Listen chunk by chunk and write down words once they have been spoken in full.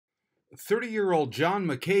30-year-old John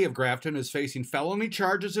McKay of Grafton is facing felony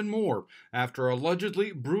charges and more after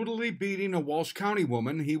allegedly brutally beating a Walsh County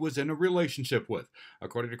woman he was in a relationship with.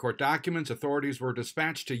 According to court documents, authorities were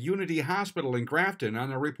dispatched to Unity Hospital in Grafton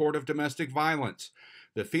on a report of domestic violence.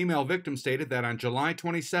 The female victim stated that on July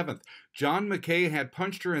 27th, John McKay had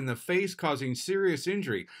punched her in the face, causing serious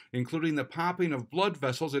injury, including the popping of blood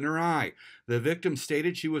vessels in her eye. The victim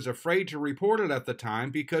stated she was afraid to report it at the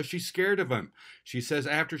time because she's scared of him. She says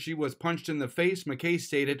after she was punched in the face, McKay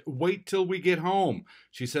stated, "Wait till we get home."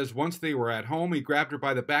 She says once they were at home, he grabbed her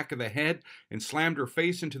by the back of the head and slammed her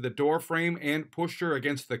face into the door frame and pushed her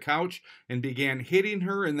against the couch and began hitting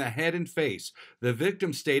her in the head and face. The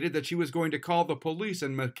victim stated that she was going to call the police,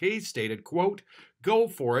 and McKay stated, quote, "Go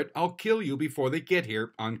for it, I'll kill you before they get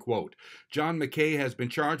here," unquote. John McKay has been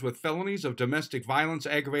charged with felonies of domestic violence,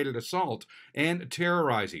 aggravated assault, and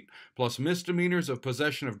terrorizing, plus misdemeanors of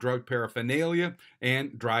possession of drug paraphernalia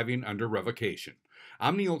and driving under revocation.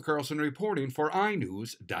 I'm Neil Carlson reporting for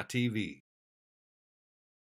iNews.TV.